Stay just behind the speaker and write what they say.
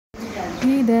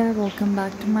Hey there, welcome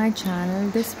back to my channel.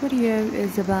 This video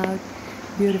is about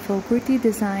beautiful kurti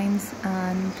designs,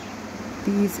 and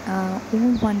these are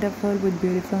all wonderful with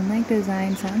beautiful neck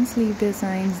designs and sleeve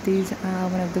designs. These are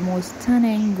one of the most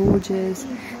stunning, gorgeous,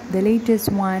 the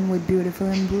latest one with beautiful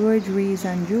embroideries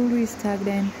and jewelry tucked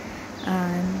in,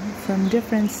 and from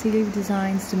different sleeve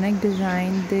designs to neck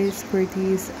design, these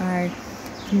kurtis are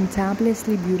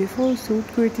fantabulously beautiful suit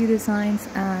kurti designs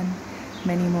and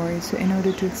many more. So in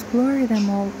order to explore them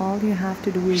all you have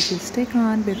to do is just stick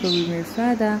on. Before we move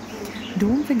further,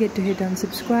 don't forget to hit on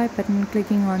subscribe button.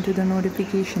 Clicking onto the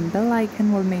notification bell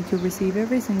icon will make you receive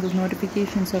every single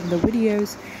notifications of the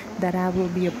videos that I will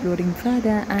be uploading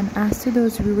further. And as to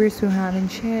those viewers who haven't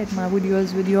shared my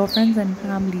videos with your friends and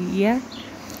family yet,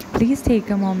 please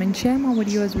take a moment, share my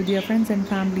videos with your friends and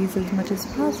families as much as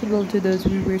possible. To those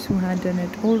viewers who had done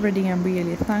it already, I'm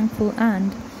really thankful.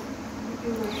 And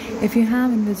if you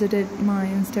haven't visited my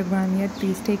Instagram yet,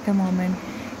 please take a moment.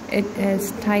 It is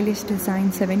Stylish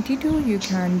Design 72. You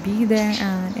can be there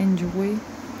and enjoy.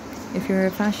 If you're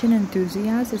a fashion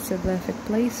enthusiast, it's a perfect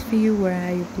place for you, where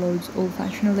I upload all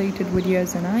fashion related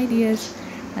videos and ideas.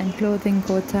 And Clothing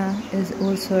Quota is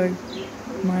also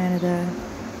my another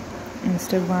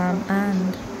Instagram,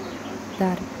 and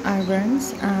that I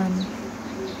runs.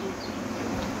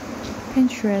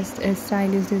 Pinterest is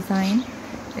Stylish Design.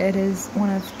 It is one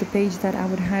of the pages that I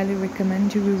would highly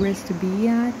recommend you viewers to be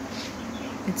at.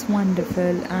 It's wonderful,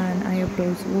 and I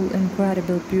upload all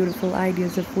incredible, beautiful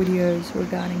ideas of videos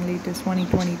regarding latest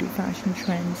 2022 fashion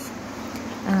trends.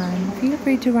 And feel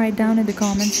free to write down in the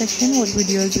comment section what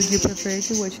videos would you prefer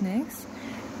to watch next,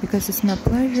 because it's my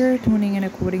pleasure tuning in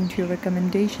according to your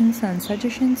recommendations and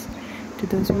suggestions. To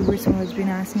those viewers who has been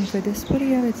asking for this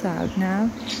video, it's out now,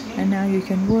 and now you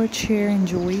can watch, share,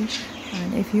 enjoy.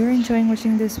 And if you're enjoying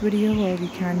watching this video, all you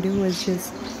can do is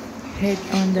just hit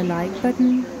on the like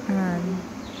button. And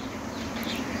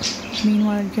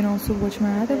meanwhile, you can also watch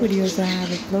my other videos that I have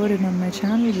uploaded on my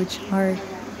channel, which are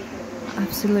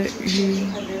absolutely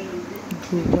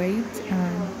great,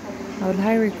 and I would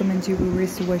highly recommend you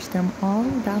viewers to watch them all.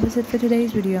 That was it for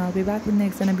today's video. I'll be back with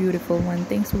next and a beautiful one.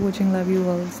 Thanks for watching. Love you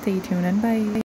all. Stay tuned and bye.